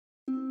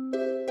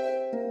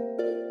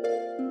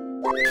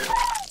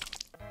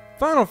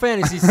Final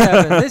Fantasy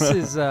VII. This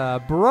is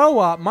Bro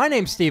Up. My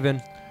name's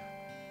Steven.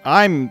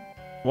 I'm...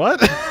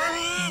 What?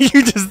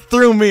 You just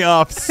threw me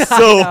off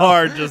so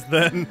hard just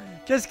then.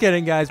 Just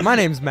kidding, guys. My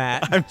name's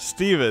Matt. I'm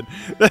Steven.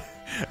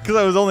 Because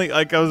I was only,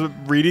 like, I was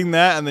reading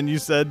that, and then you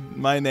said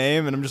my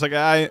name, and I'm just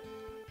like,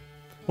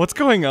 what's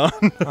going on?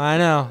 I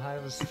know.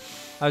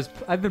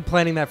 I've been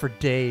planning that for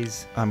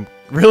days.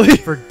 Really?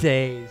 For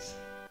days.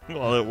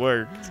 Well, it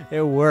worked.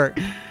 It worked.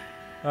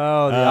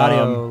 Oh, the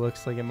audio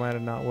looks like it might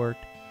have not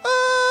worked.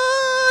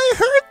 I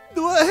heard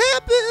what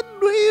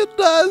happened. We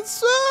done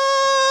so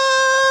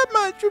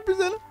much,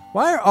 Priscilla.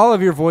 Why are all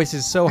of your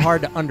voices so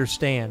hard to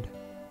understand?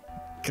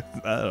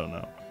 I don't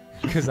know.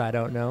 Because I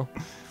don't know.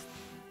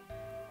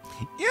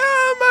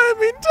 You might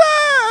be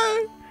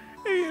tired.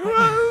 You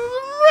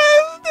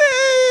was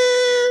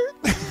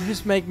resting. You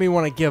just make me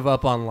want to give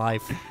up on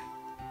life.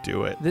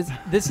 Do it.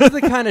 This is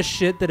the kind of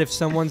shit that if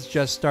someone's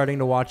just starting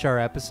to watch our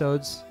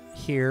episodes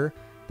here,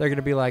 they're going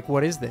to be like,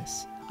 what is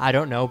this? I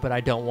don't know, but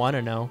I don't want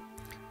to know.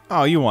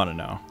 Oh, you want to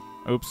know.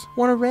 Oops.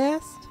 Want to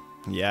rest?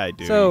 Yeah, I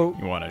do. So,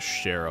 you want to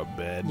share a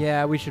bed?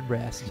 Yeah, we should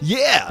rest.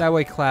 Yeah! That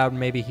way Cloud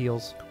maybe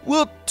heals.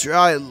 We'll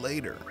try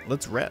later.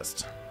 Let's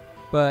rest.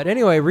 But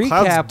anyway, recap.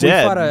 Cloud's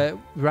dead. We fought a...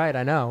 Right,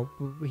 I know.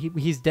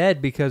 He's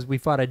dead because we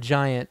fought a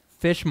giant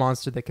fish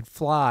monster that could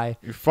fly.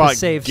 We fought to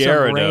save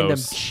Gyarados. some random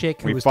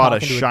chick who was fought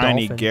talking a to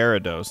shiny a dolphin.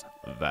 Gyarados.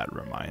 That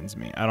reminds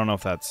me. I don't know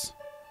if that's...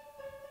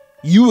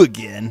 You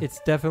again? It's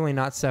definitely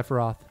not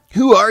Sephiroth.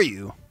 Who are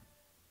you?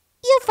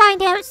 You'll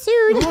find out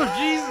soon. Oh,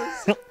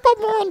 Jesus. But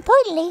more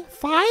importantly,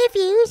 5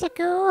 years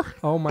ago.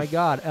 Oh, my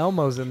God.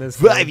 Elmo's in this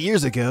 5 game.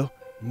 years ago,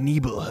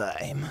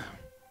 Nibelheim.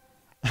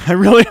 I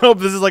really hope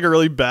this is like a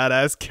really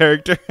badass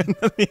character and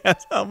then he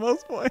has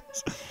Elmo's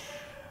voice.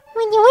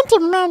 When you went to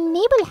Mount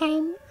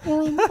Nibelheim,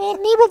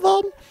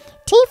 Nibelheim,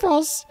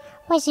 Tifa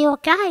was your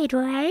guide,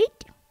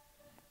 right?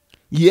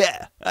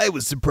 Yeah, I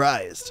was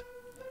surprised.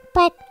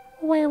 But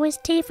where was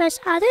Tifa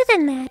other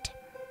than that?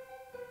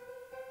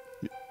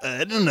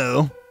 I don't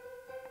know.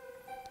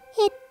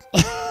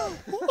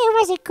 It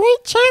was a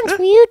great chance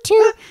for you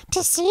two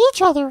to see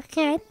each other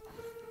again.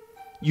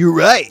 You're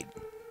right.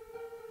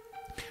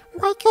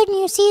 Why couldn't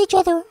you see each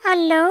other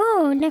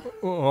alone?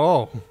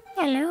 Oh.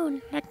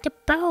 Alone, like the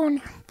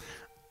bone.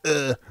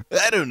 I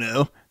don't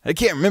know. I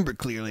can't remember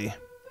clearly.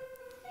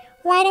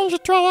 Why don't you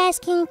try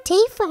asking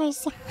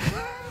Tifa?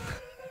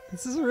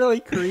 This is really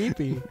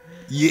creepy.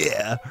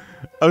 Yeah.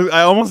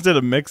 I almost did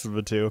a mix of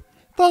the two.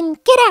 Then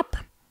get up,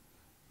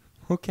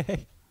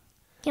 Okay.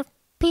 you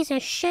piece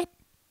of shit.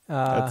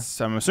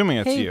 I'm assuming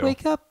it's Hey, you.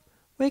 wake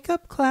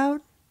up,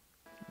 Cloud.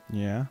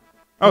 Yeah.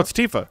 Oh, it's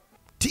Tifa.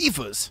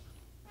 Tifa's.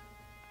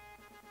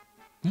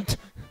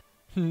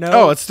 No.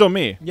 Oh, it's still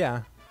me.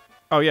 Yeah.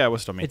 Oh, yeah, it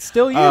was still me. It's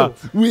still you.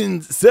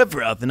 When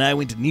Sephiroth and I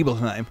went to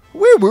Nibelheim,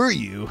 where were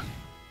you?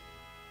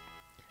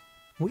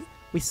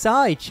 We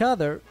saw each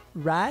other,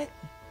 right?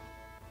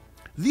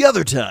 The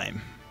other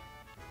time.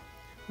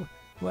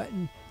 What?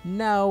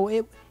 No,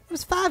 it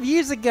was 5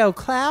 years ago,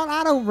 Cloud.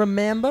 I don't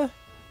remember.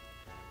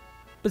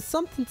 But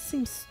something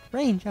seems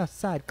strange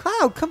outside.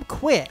 Cloud, come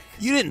quick.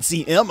 You didn't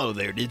see Elmo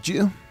there, did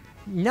you?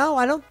 No,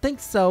 I don't think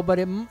so, but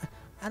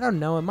I don't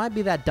know. It might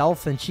be that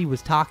dolphin she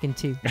was talking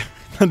to.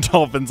 The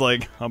dolphin's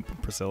like, hump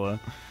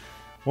Priscilla.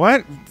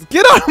 What?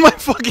 Get out of my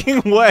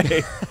fucking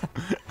way.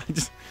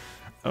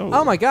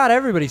 Oh my God,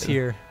 everybody's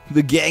here.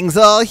 The gang's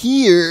all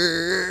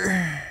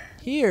here.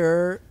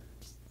 Here.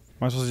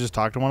 Am I supposed to just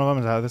talk to one of them?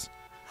 Is that how this?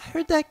 I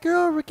heard that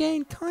girl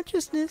regain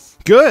consciousness.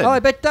 Good. Oh, I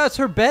bet that's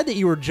her bed that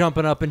you were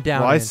jumping up and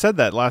down Well, I in. said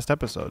that last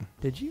episode.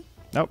 Did you?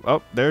 Nope.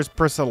 Oh, there's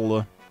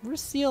Priscilla.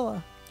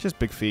 Priscilla. Just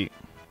big feet.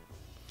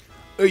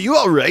 Are you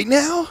all right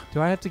now?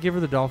 Do I have to give her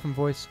the dolphin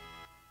voice?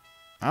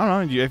 I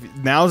don't know.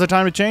 Now's the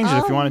time to change it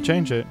if you want to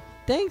change it.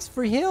 Thanks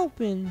for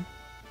helping.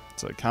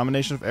 It's a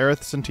combination of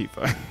Aerith and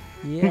Tifa.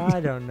 Yeah, I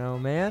don't know,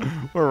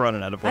 man. We're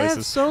running out of I voices.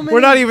 have so many.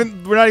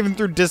 We're not even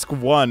through disc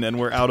 1 and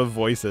we're out of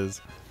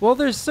voices. Well,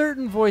 there's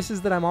certain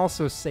voices that I'm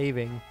also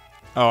saving.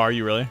 Oh, are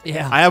you really?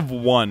 Yeah. I have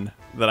one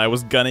that I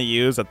was gonna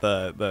use at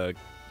the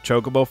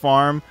Chocobo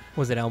farm.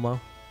 Was it Elmo?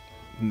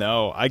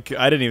 No, I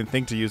didn't even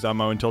think to use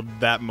Elmo until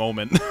that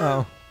moment.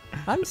 Oh.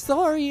 I'm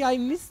sorry, I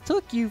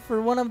mistook you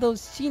for one of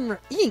those Shinra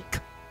ink.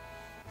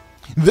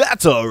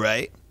 That's all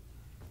right.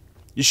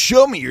 You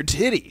show me your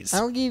titties.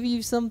 I'll give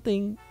you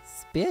something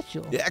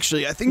special.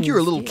 Actually, I think you're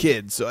a little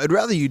kid, so I'd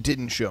rather you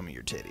didn't show me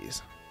your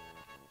titties.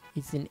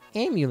 It's an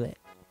amulet.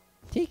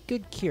 Take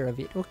good care of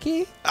it,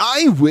 okay?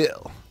 I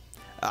will.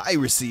 I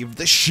received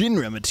the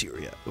Shinra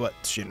materia. What,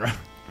 Shinra?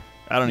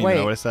 I don't even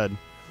know what I said.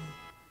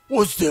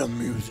 What's that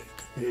music?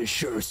 It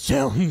sure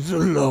sounds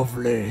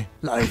lovely.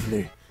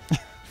 Lively.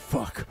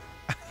 Fuck.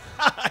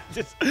 I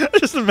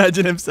just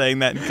imagine him saying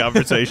that in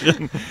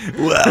conversation.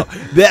 Wow,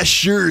 that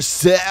sure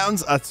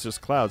sounds... That's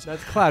just clouds.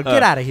 That's Cloud.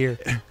 Get out of here.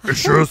 It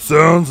sure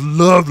sounds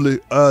lovely.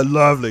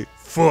 Lovely.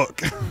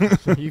 Fuck.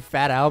 You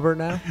fat Albert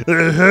now?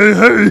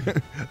 Hey.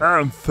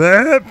 I'm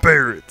Fat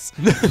Parrots.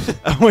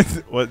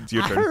 What's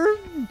your I turn? heard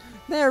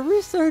They're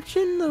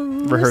researching the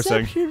Rehearsing.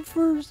 reception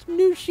for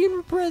new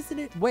Shinra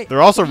president. Wait,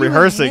 They're also if you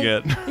rehearsing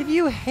hate- it. If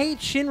you hate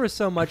Shinra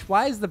so much,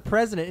 why is the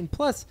president? And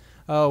plus,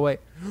 oh wait,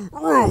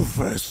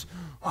 Rufus,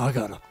 I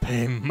gotta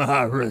pay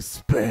my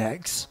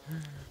respects.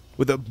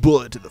 With a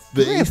bullet to the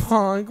face.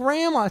 Grandpa and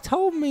Grandma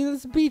told me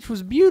this beach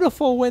was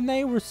beautiful when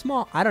they were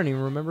small. I don't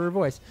even remember her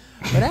voice.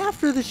 But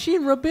after the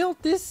Shinra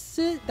built that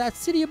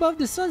city above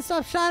the sun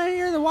stopped shining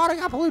here, the water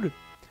got polluted.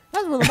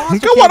 That's where the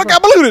monster Go came water from.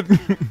 got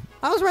polluted.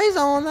 I was raised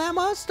on that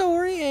much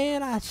story,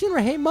 and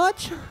Shinra hate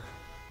much.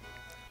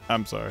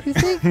 I'm sorry. You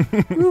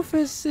think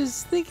Rufus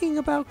is thinking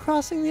about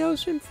crossing the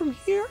ocean from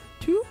here,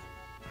 too?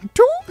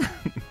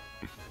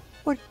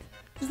 What,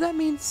 does that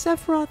mean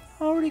Sephiroth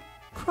already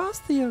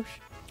crossed the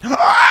ocean?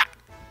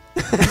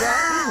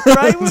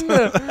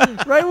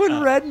 right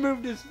when Red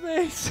moved his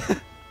face.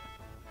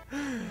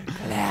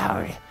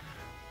 Cloud,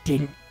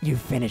 didn't you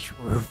finish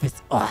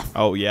Rufus off?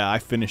 Oh, yeah, I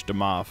finished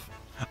him off.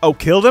 Oh,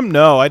 killed him?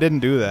 No, I didn't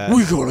do that.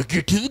 We gotta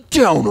get to the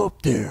town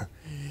up there.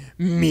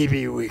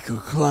 Maybe we could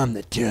climb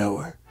the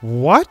tower.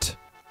 What?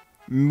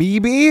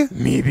 Maybe?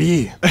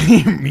 Maybe.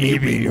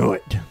 Maybe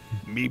not.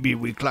 Maybe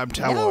we climb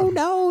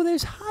No,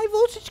 there's high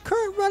voltage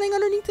current running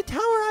underneath the tower.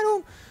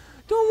 I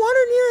don't want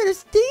her near it.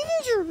 It's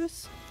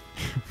dangerous.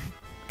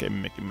 Okay,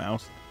 Mickey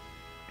Mouse.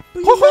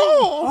 But you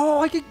might,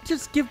 I could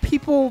just give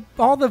people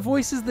all the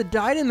voices that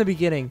died in the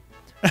beginning.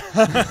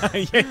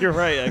 Yeah, you're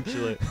right,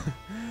 actually.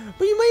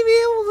 But you might be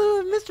able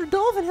to. Mr.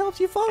 Dolphin helps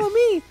you follow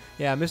me.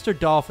 Yeah, Mr.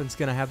 Dolphin's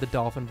gonna have the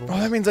dolphin voice. Oh,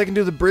 that means I can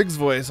do the Briggs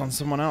voice on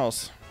someone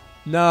else.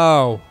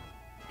 No.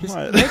 Just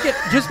What?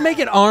 make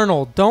it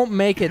Arnold. Don't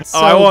make it so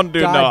I won't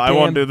do- no, I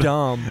won't goddamn do the-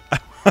 dumb.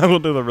 I will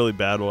do the really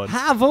bad one.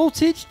 High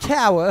voltage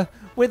tower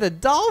with a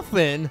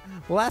dolphin.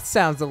 Well, that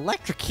sounds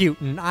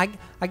electrocuting.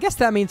 I guess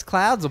that means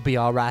Clouds will be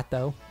all right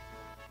though.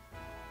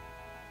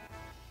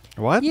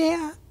 What?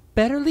 Yeah,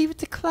 better leave it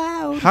to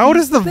Cloud. How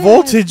He's does the best.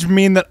 voltage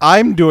mean that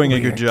I'm doing a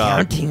good job?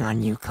 Counting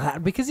on you,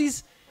 Cloud, because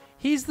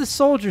he's the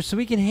soldier, so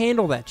he can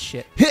handle that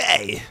shit.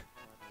 Hey!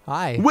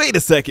 Hi. Wait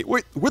a second.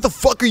 Where the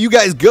fuck are you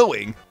guys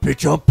going?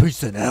 Bitch, I'm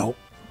pissing out.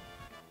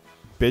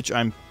 Bitch,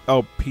 I'm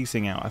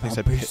piecing out. I think I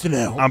said pissing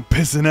out. I'm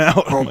pissing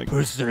out. I'm Like,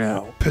 pissing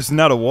out. pissing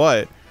out of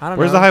what? I don't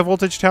Where's know. the high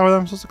voltage tower that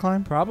I'm supposed to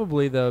climb?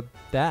 Probably that.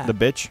 The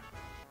bitch.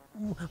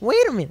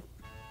 Wait a minute.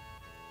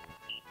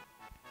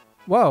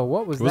 Whoa,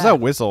 what was What was that? that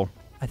whistle?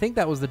 I think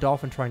that was the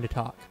dolphin trying to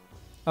talk.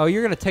 Oh,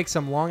 you're gonna take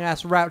some long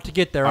ass route to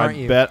get there, aren't I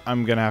you? bet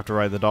I'm gonna have to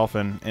ride the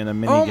dolphin in a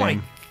mini Oh game. my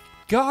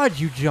God,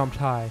 you jumped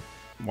high.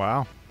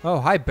 Wow. Oh,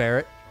 hi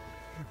Barrett.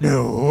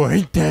 No,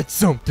 ain't that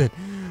something?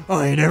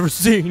 I ain't ever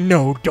seen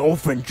no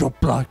dolphin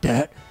jump like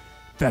that.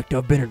 In fact,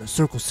 I've been in a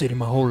circle city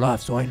my whole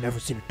life, so I ain't never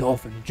seen a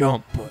dolphin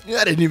jump. But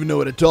I didn't even know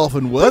what a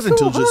dolphin was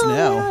until just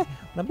now.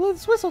 When I blow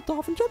this whistle,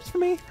 dolphin jumps for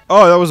me.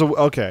 Oh, that was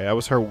okay. That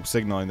was her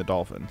signaling the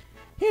dolphin.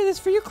 Here, this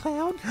for you,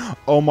 Cloud.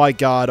 Oh my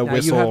God, a Now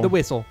whistle. you have the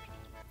whistle.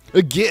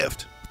 A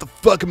gift? What the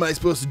fuck am I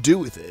supposed to do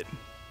with it?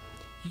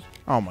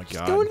 Oh my Just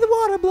God. go into the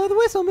water, blow the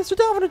whistle. Mr.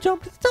 Dolphin will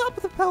jump to the top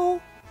of the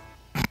pole.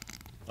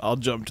 I'll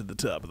jump to the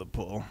top of the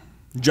pole.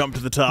 Jump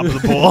to the top of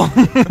the pole.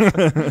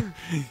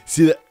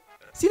 See that?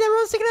 See that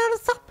road sticking out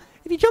of the top?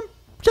 If you jump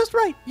just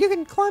right, you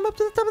can climb up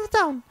to the top of the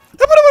town.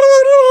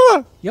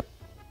 Yep.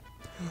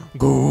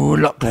 Good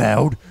luck,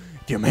 Cloud.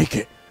 If you make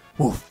it,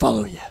 we'll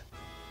follow you.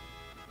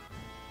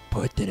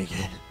 But then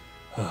again,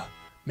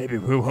 maybe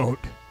we won't.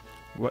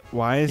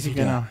 Why is he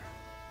gonna?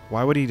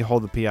 Why would he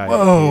hold the PI?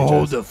 Oh,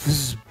 hold the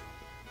fizz.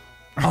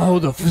 I'll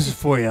hold the fizz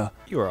for you.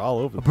 You are all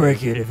over. I'll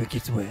break it if it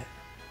gets wet.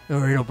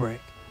 Or it'll break.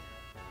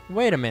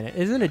 Wait a minute.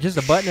 Isn't it just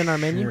a button in our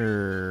menu?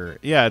 Sure.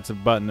 Yeah, it's a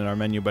button in our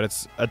menu, but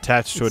it's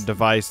attached to a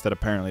device that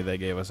apparently they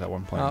gave us at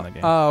one point in the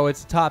game. Oh,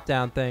 it's a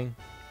top-down thing.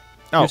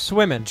 Oh. You're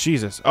swimming.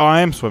 Jesus. Oh,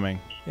 I am swimming.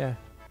 Yeah.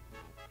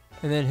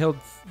 And then he'll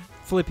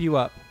flip you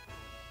up.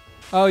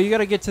 Oh, you got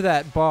to get to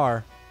that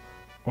bar.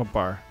 What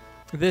bar?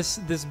 This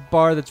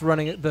bar that's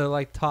running at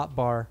the top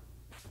bar.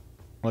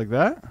 Like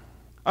that?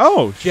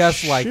 Oh,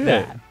 Just like shit.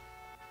 that.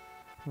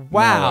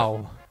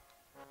 Wow.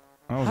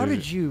 That was How easy.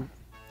 did you?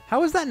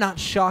 How is that not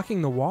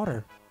shocking the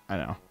water? I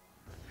know.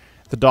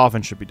 The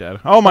dolphin should be dead.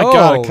 Oh my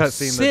God! A Oh,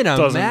 cutscene that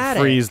doesn't cinematic.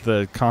 freeze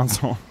the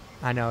console.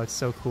 I know, it's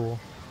so cool.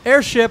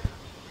 Airship.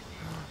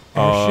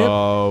 Airship.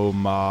 Oh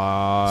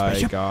my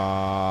Spaceship.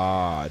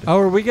 God! Oh,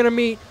 are we gonna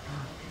meet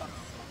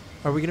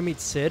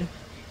Sid?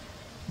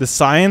 The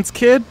science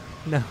kid?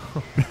 No.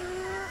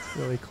 It's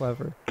really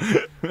clever.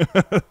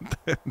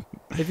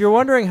 If you're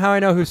wondering how I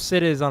know who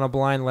Sid is on a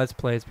blind Let's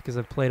Play, it's because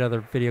I've played other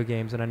video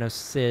games, and I know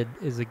Sid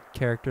is a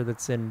character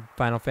that's in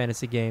Final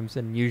Fantasy games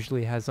and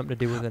usually has something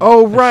to do with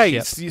Oh a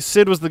right, ship.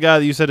 Sid was the guy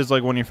that you said is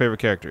like one of your favorite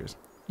characters.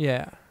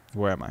 Yeah.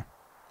 Where am I?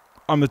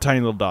 I'm the tiny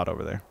little dot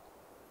over there.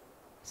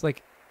 It's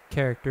like a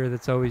character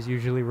that's always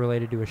usually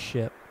related to a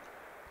ship.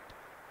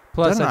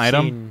 Plus, that an I've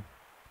item? seen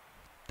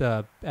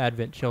the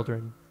Advent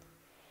Children,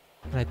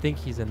 and I think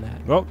he's in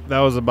that. Well, that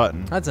was a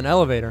button. That's an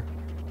elevator.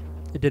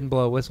 It didn't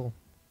blow a whistle.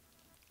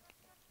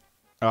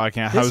 Oh, I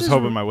can't. I This was is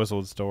hoping my whistle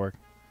would still work.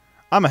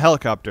 I'm a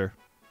helicopter.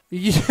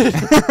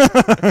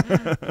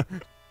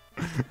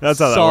 That's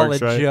how that Solid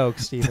works, right? joke,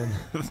 Steven.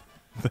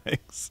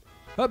 Thanks.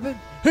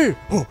 Hey,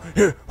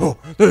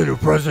 the new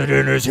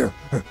president is here.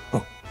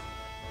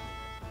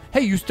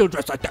 Hey, you still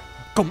dressed like that?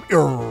 Come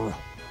here.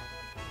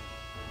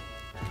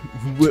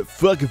 What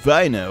fuck if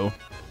I know?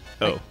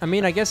 Oh. I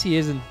mean, I guess he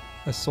isn't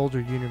a soldier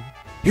uniform.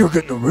 Here,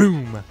 get in the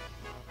room.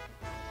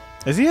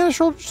 Is he in a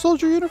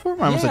soldier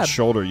uniform? I almost Yeah. said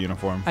shoulder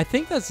uniform. I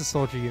think that's a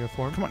soldier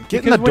uniform. Come on,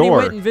 get because in the when door.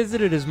 he went and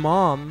visited his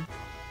mom,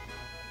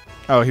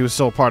 Oh, he was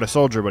still part of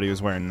soldier, but he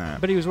was wearing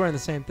that. but he was wearing the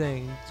same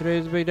thing.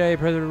 Today's a big day,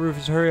 President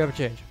Rufus. Hurry up and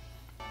change.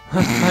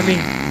 I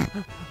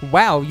mean,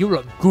 wow, you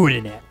look good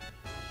in it.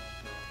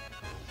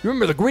 You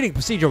remember the greeting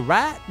procedure,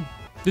 right?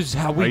 This is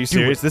how we do Are you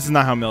serious? it. This is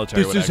not how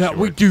military This would is how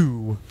actually we work.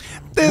 do.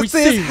 This We is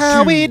sing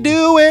how we too.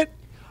 do it.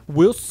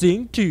 We'll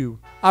sing too.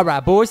 All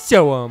right, boys,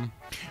 show 'em.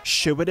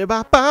 This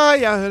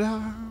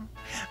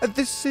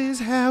is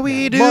how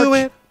we Now do march.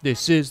 it.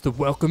 This is the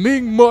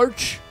welcoming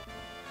march.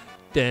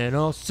 Then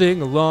I'll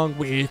sing along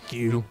with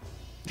you.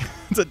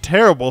 It's a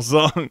terrible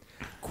song.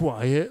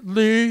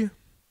 Quietly.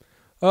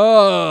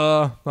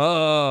 Hey,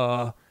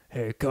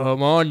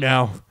 come on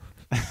now.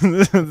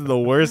 This is the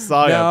worst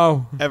song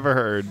Now. I've ever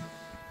heard.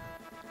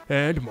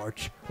 And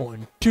march.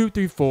 1, 2,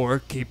 3, 4.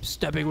 Keep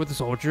stepping with the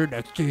soldier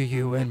next to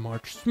you and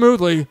march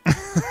smoothly.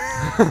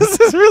 This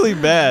is really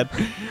bad.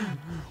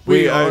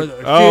 We are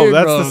the Oh,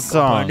 that's Shinra the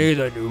song. Company,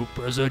 the new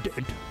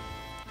president.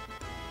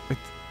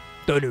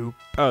 The new.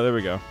 Oh, there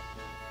we go.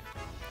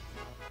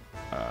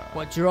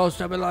 Once you're all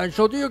stepping line,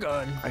 shoulder your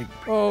gun.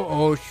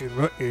 Oh,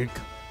 Shinra Inc.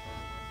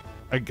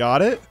 I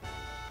got it.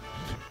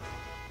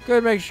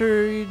 Good, make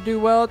sure you do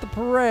well at the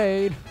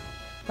parade.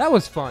 That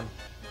was fun.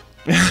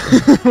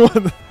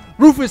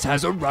 Rufus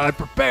has arrived.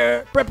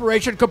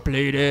 Preparation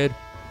completed.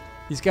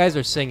 These guys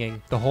are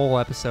singing the whole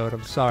episode.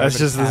 I'm sorry. That's but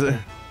just it's happening.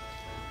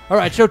 All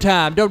right,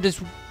 showtime.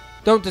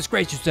 Don't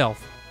disgrace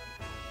yourself.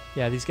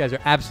 Yeah, these guys are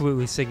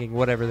absolutely singing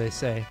whatever they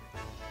say.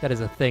 That is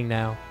a thing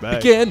now. Bye.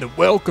 Begin the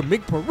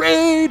welcoming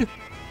parade.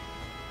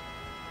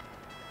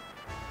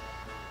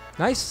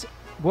 Nice.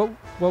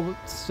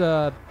 What's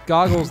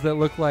goggles that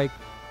look like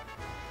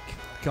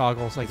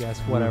goggles? I guess.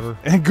 Whatever.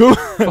 And go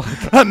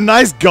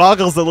nice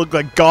goggles that look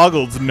like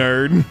goggles,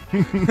 nerd.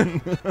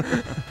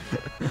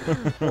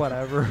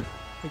 Whatever.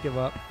 I give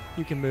up.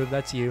 You can move.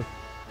 That's you.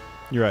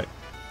 You're right.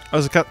 I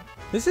was a cut.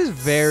 This is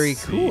very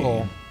See.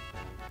 cool.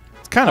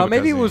 It's kind of.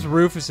 Maybe it cutscene. was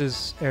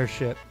Rufus's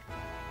airship.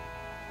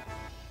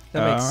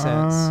 That makes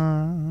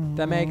sense.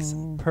 That makes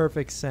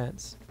perfect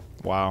sense.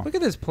 Wow. Look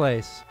at this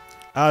place.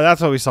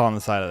 That's what we saw on the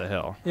side of the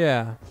hill.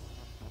 Yeah.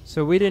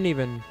 So we didn't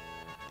even.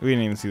 We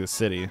didn't even see the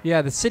city.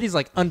 Yeah, the city's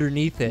like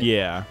underneath it.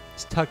 Yeah.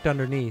 It's tucked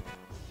underneath.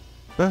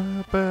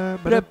 You're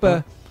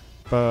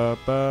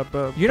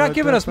You're not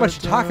giving us much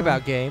to talk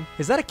about, game.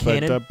 Is that a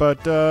cannon?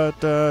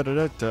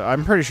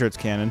 I'm pretty sure it's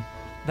canon.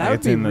 That would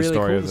it's be in the really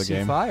story cool of to the see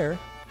game. fire.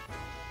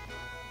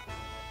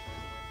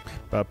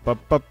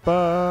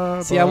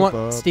 See, I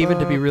want Steven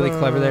to be really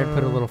clever there and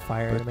put a little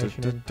fire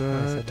animation in.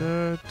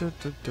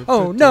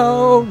 Oh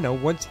no, no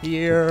one's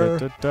here.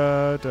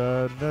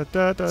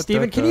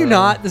 Steven, can you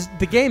not?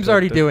 The game's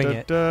already doing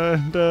it.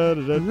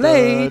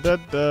 Late.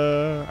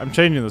 I'm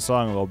changing the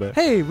song a little bit.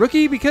 Hey,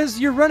 rookie, because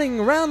you're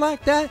running around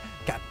like that,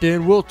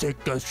 Captain will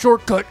take a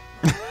shortcut.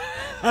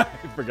 I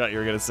forgot you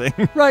were gonna sing.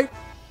 Right.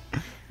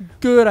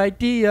 Good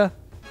idea.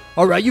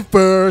 All right, you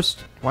first.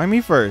 Why me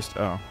first?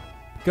 Oh,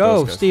 Go,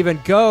 Those guys. Steven.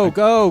 Go,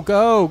 go,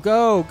 go,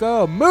 go,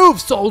 go. Move,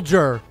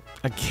 soldier.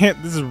 I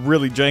can't. This is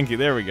really janky.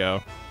 There we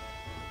go.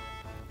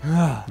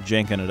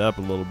 Janking it up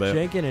a little bit.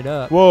 Janking it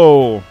up.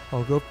 Whoa.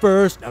 I'll go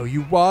first. Now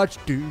you watch.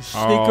 Do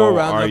sneak Oh,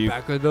 around are the you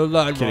back of the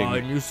line kidding me?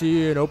 and you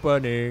see an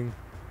opening.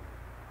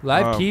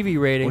 Live TV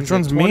ratings. which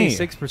one's at me?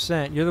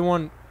 26%. You're the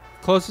one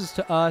closest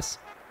to us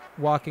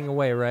walking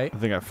away, right? I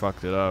think I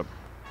fucked it up.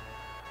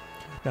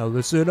 Now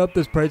listen up.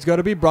 This parade's got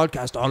to be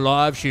broadcast on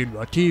live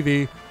Shinra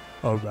TV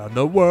around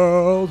the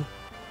world.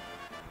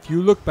 If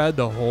you look bad,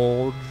 the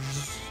whole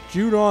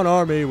Junon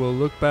army will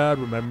look bad.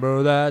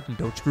 Remember that and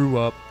don't screw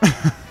up.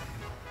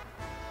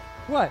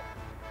 What?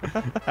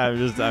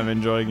 I'm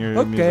enjoying your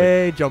music.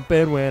 Okay, jump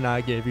in when I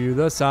give you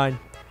the sign.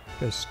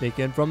 Just sneak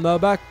in from the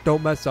back,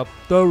 don't mess up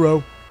the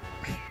row.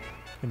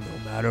 And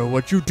no matter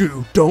what you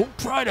do, don't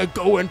try to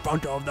go in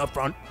front of the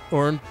front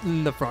or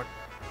in the front.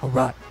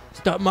 Alright,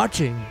 stop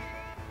marching.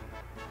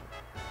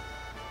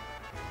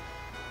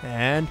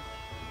 And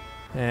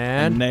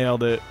I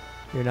nailed it.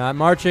 you're not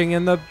marching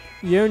in the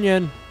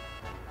Union.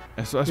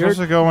 I'm supposed Your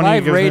to go when he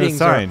live gives me the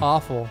ratings are sign.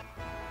 awful.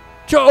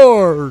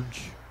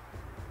 Charge!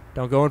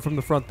 Don't go in from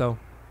the front though.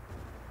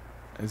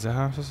 Is that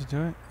how I'm supposed to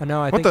do it? I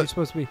know. I What think the- you're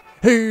supposed to be.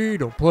 Hey,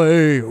 don't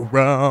play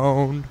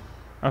around.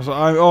 I'm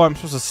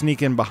supposed to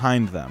sneak in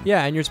behind them.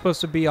 Yeah, and you're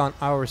supposed to be on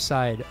our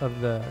side of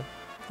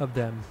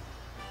them.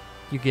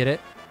 You get it?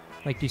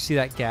 Like, do you see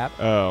that gap?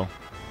 Oh.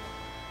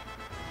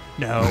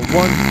 No.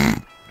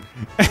 One.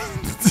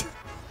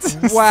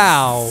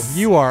 Wow,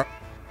 you are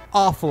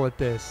awful at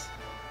this.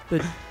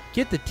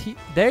 Get the T.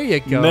 There you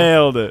go.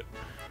 Nailed it.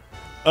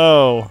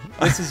 Oh.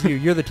 This is you.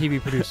 You're the TV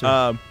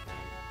producer.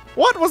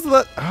 What was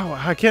that? Oh,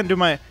 I can't do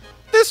my.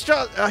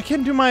 I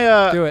can't do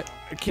my Do it.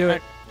 Do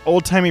it.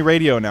 old timey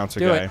radio announcer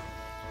Do guy. it.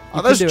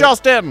 This can do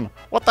just in.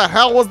 What the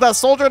hell was that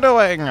soldier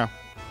doing?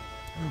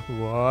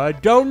 Well, I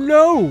don't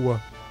know.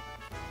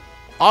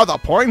 Are the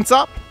points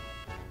up?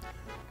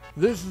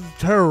 This is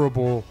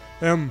terrible.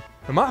 Am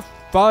I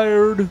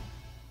fired?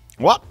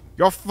 What?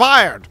 You're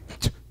fired.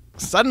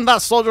 Send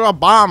that soldier a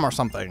bomb or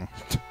something.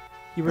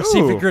 You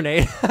received a Ooh.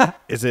 grenade.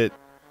 Is it?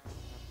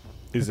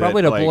 Is Probably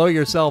it to like blow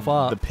yourself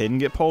up. the pin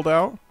get pulled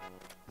out?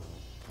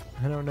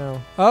 I don't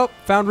know. Oh,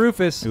 found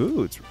Rufus.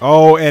 Ooh.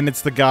 Oh, and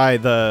it's the guy,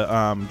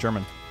 the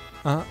German.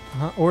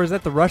 Or is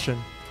that the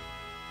Russian?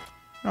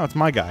 No, it's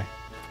my guy.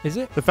 Is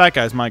it? The fat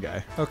guy's my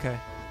guy. Okay.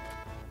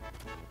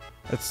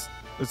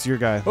 It's your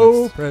guy.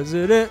 Oh,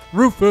 President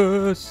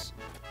Rufus.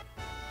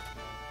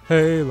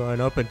 Hey,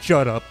 line up and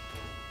shut up.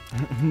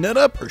 Nut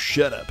up or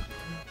shut up.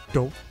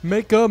 Don't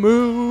make a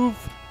move.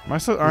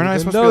 Aren't I Even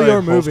supposed though to be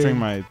you're like holstering moving.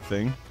 my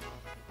thing?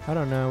 I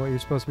don't know what you're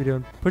supposed to be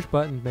doing. Push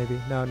buttons,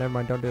 maybe. No, never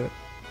mind. Don't do it.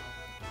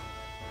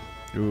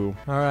 Ooh.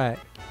 All right.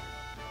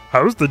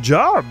 How's the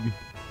job?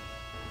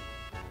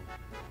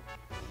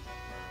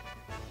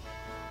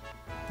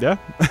 Yeah.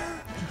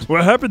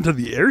 What happened to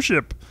the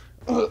airship?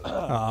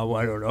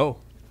 I don't know.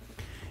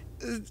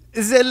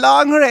 The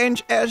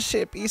long-range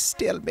airship is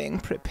still being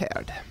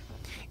prepared.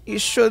 It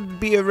should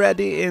be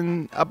ready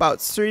in about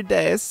 3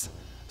 days.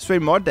 3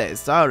 more days,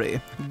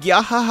 sorry.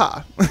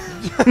 Yahaha.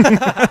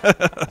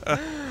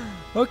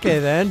 Okay,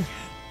 then.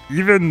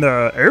 Even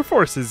the Air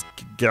Force is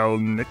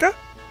Galnica?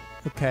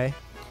 Okay.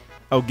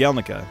 Oh,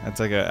 Gelnica. That's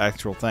like an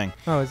actual thing.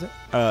 Oh, is it?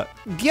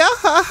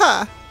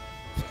 Yahaha.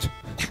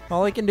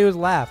 All I can do is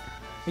laugh.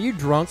 Are you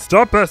drunk?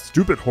 Stop that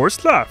stupid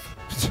horse laugh.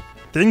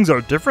 Things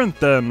are different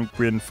than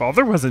when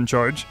Father was in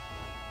charge.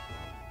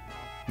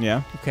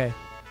 Yeah. Okay.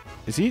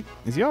 Is he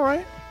all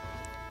right?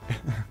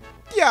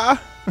 Yeah.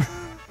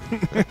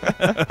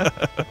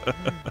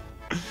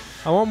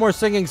 I want more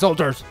singing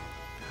soldiers.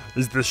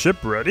 Is the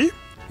ship ready?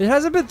 It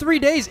hasn't been 3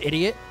 days,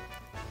 idiot.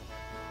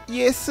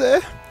 Yes,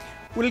 sir.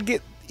 We'll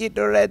get it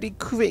ready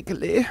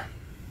quickly.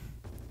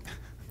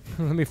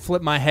 Let me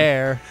flip my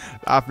hair.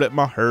 I flip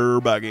my hair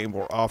back in,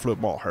 or I flip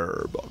my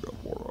hair back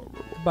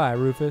in. Bye,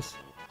 Rufus.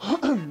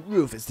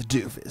 Rufus the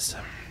doofus.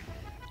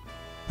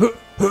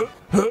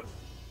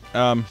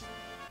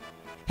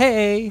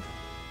 Hey.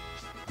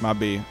 Might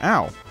be.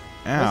 Ow.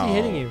 Ow. Why's he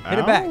hitting you? Hit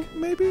it Ow, back.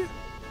 Maybe.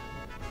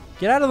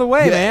 Get out of the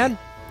way, man.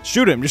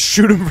 Shoot him. Just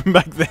shoot him from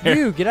back there.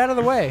 You, get out of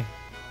the way.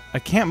 I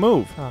can't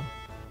move. Oh.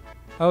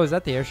 Oh, is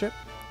that the airship?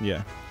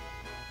 Yeah.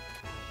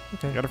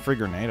 Okay. Got a free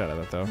grenade out of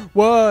that though.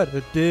 What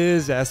a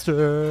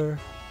disaster.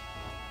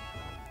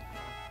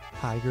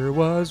 Tiger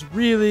was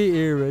really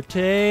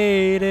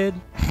irritated.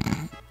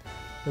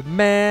 The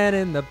man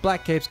in the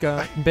black cape's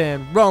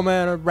been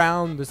roaming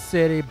around the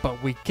city,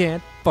 but we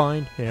can't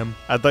find him.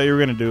 I thought you were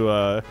gonna do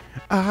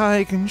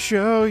I can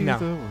show you No.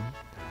 the world.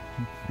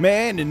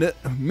 Man in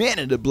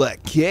the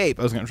black cape.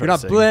 I was gonna try You're to not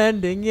sing.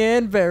 blending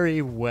in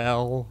very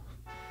well.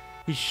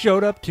 He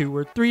showed up 2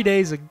 or 3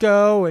 days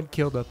ago and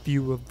killed a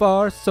few of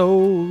our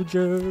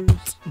soldiers.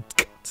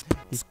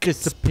 He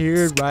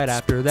disappeared right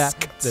after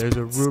that. There's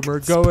a rumor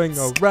going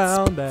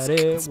around that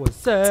it was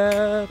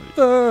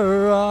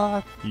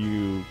Sephiroth.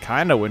 You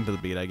kind of went to the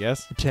beat, I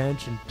guess.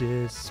 Attention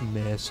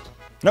dismissed.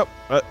 Nope.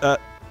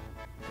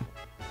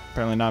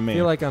 Apparently not me. I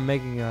feel like I'm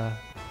making a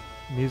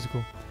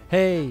musical.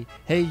 Hey,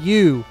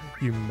 you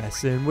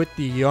messing with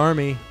the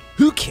army.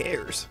 Who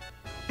cares?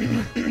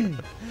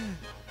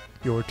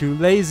 You're too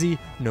lazy,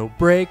 no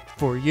break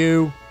for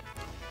you.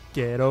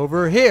 Get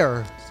over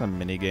here, It's a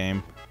mini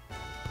game.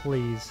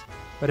 please.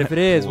 But if it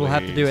is, we'll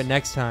have to do Please. it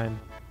next time.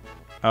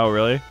 Oh,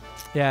 really?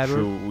 Yeah,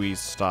 Should we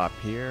stop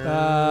here?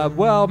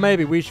 well,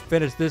 maybe we should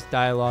finish this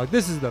dialogue.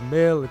 This is the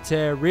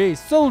military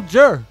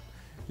soldier.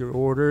 Your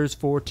orders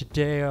for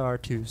today are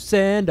to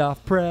send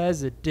off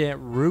President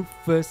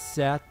Rufus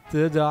at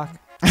the dock.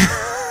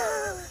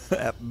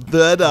 The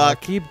I'll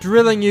doc. keep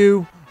drilling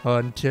you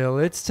until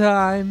it's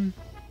time.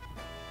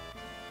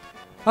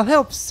 I'll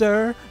help,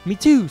 sir. Me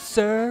too,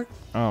 sir.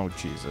 Oh,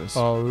 Jesus.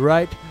 All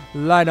right,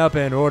 line up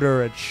in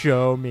order and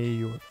show me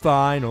your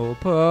final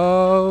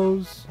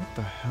pose. What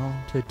the hell?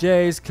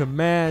 Today's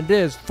command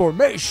is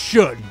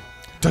formation.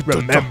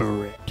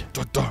 Remember it.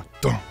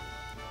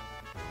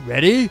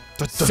 Ready?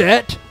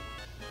 Set.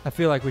 I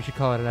feel like we should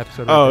call it an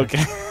episode. Oh, right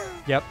there. okay.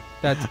 Yep.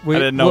 That's. I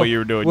didn't know what you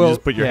were doing. You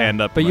just put your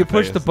hand up. But in you my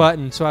pushed the face.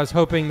 button, so I was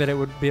hoping that it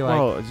would be like.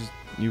 Oh,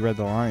 you read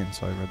the line,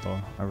 so I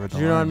read the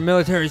You're on line.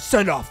 military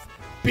send off.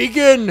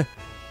 Begin.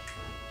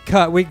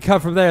 Cut. We can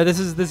cut from there. This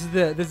is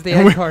the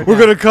end card. We're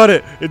now. gonna cut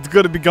it. It's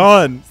gonna be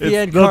gone. the It's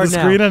end not card the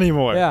now. screen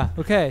anymore. Yeah.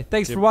 Okay.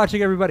 Thanks Yep. for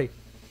watching, everybody.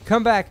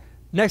 Come back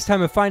next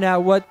time and find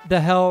out what the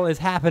hell is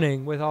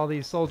happening with all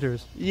these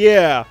soldiers.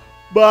 Yeah.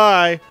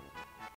 Bye.